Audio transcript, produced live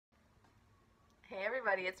Hey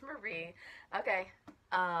everybody, it's Marie. Okay,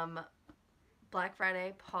 um, Black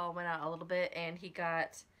Friday, Paul went out a little bit and he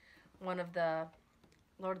got one of the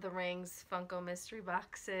Lord of the Rings Funko mystery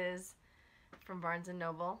boxes from Barnes& and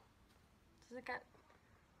Noble. Does it got?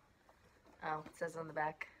 Oh, it says on the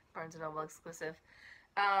back, Barnes& and Noble exclusive.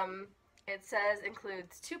 It says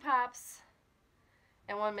includes 2 pops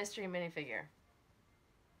and 1 mystery minifigure.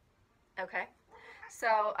 Okay. So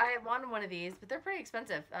I wanted one of these, but they're pretty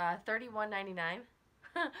expensive, $31.99.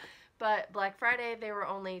 But Black Friday they were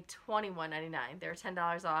only $21.99. They were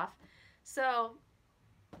 $10 off. So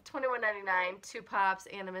 $21.99, 2 pops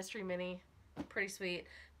and a mystery mini, pretty sweet.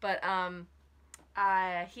 But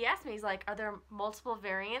he asked me, he's like, "Are there multiple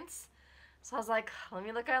variants?" So I was like, "Let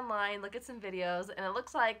me look online, look at some videos," and it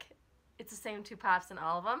looks like it's the same 2 pops in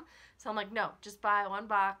all of them. So I'm like, "No, just buy 1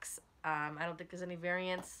 box. I don't think there's any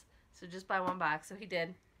variants." So just buy 1 box. So he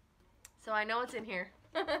did. So I know it's in here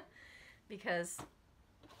because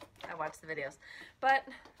I watched the videos. But,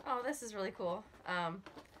 oh, this is really cool.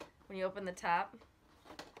 When you open the top,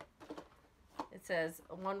 it says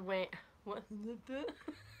one ring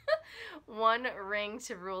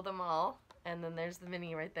to rule them all. And then there's the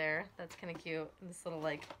mini right there. That's kind of cute. And this little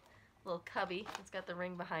cubby. It's got the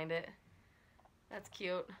ring behind it. That's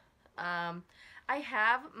cute. I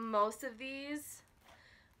have most of these.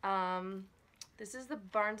 This is the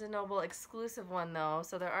Barnes & Noble exclusive one though,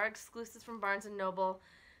 so there are exclusives from Barnes & Noble,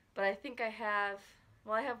 but I think I have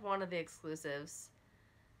one of the exclusives.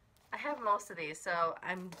 I have most of these, so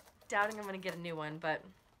I'm doubting I'm going to get a new one, but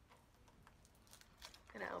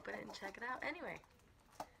I'm going to open it and check it out anyway,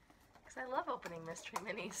 because I love opening mystery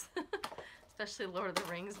minis, especially Lord of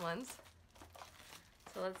the Rings ones.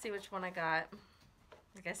 So let's see which one I got.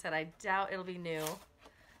 Like I said, I doubt it'll be new,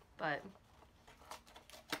 but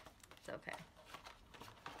it's okay.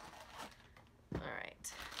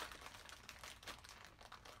 Alright.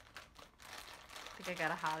 I think I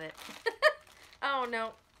got a Hobbit. Oh,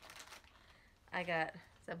 no. I got,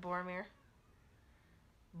 is that Boromir?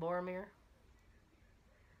 Boromir?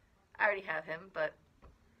 I already have him, but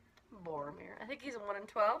Boromir. I think he's a 1 in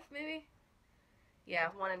 12, maybe? Yeah,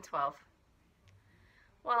 1 in 12.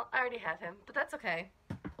 Well, I already have him, but that's okay.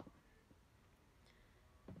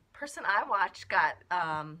 Person I watched got,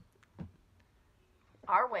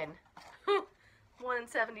 Arwen. 1 in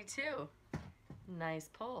 72. Nice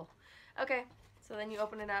pull. Okay, so then you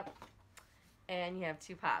open it up and you have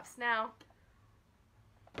 2 pops. Now,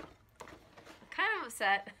 I'm kind of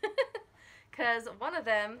upset because one of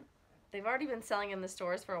them, they've already been selling in the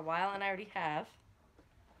stores for a while and I already have.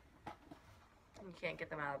 You can't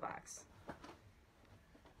get them out of the box.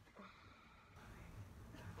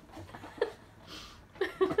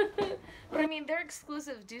 But I mean, their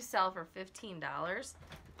exclusives do sell for $15.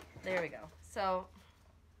 There we go. So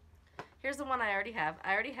here's the one I already have.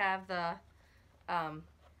 I already have the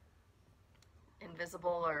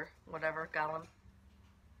invisible or whatever Gollum.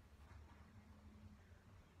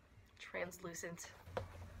 Translucent.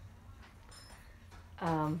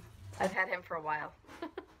 I've had him for a while.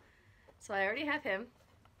 So I already have him.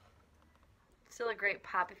 Still a great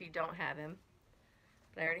pop if you don't have him.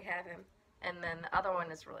 But I already have him. And then the other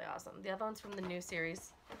one is really awesome. The other one's from the new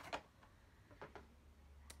series.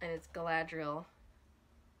 And it's Galadriel.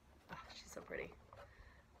 Oh, she's so pretty.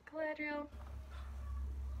 Galadriel.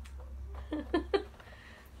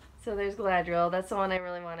 So there's Galadriel. That's the one I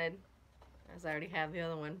really wanted, as I already have the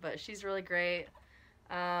other one. But she's really great.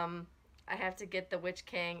 I have to get the Witch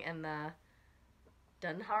King and the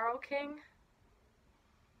Dunharrow King.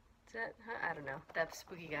 Is that? I don't know. That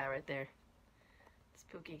spooky guy right there.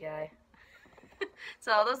 Spooky guy.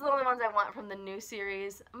 So those are the only ones I want from the new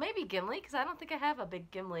series. Maybe Gimli, because I don't think I have a big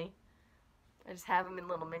Gimli. I just have him in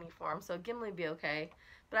little mini form, so Gimli would be okay.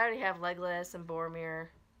 But I already have Legolas and Boromir,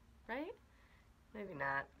 right? Maybe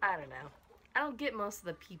not. I don't know. I don't get most of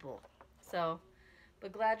the people. So,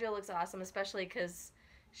 but Galadriel looks awesome, especially because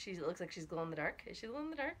she looks like she's glow in the dark. Is she glow in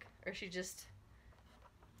the dark? Or is she just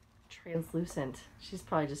translucent? She's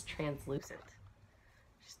probably just translucent.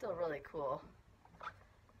 She's still really cool.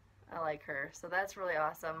 I like her. So that's really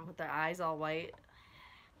awesome with the eyes all white.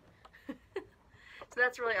 So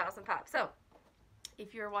that's really awesome pop. So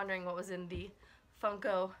if you're wondering what was in the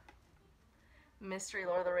Funko Mystery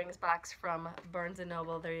Lord of the Rings box from Barnes &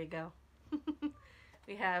 Noble, there you go.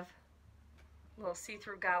 We have a little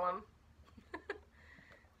see-through Gollum,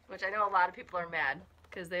 which I know a lot of people are mad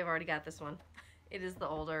because they've already got this one. It is the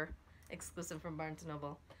older exclusive from Barnes &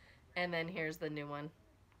 Noble. And then here's the new one,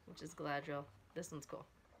 which is Galadriel. This one's cool.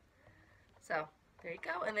 So, there you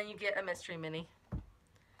go. And then you get a mystery mini,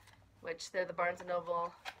 which they're the Barnes &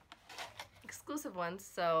 Noble exclusive ones,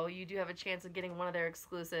 so you do have a chance of getting one of their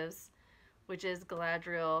exclusives, which is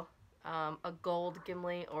Galadriel, a gold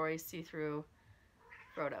Gimli, or a see-through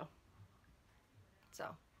Frodo. So,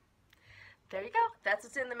 there you go. That's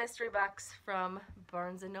what's in the mystery box from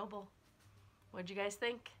Barnes & Noble. What'd you guys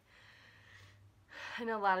think? I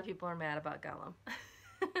know a lot of people are mad about Gollum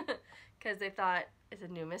because they thought it's a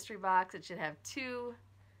new mystery box. It should have 2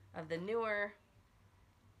 of the newer,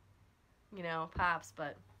 you know, pops,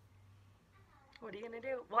 but what are you going to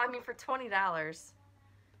do? Well, I mean, for $20, it's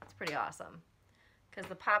pretty awesome because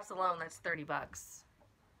the pops alone, that's $30.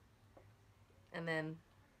 And then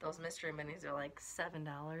those mystery minis are like $7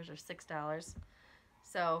 or $6.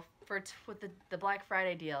 So with the Black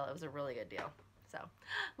Friday deal, it was a really good deal. So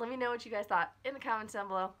let me know what you guys thought in the comments down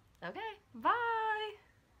below. Okay, bye!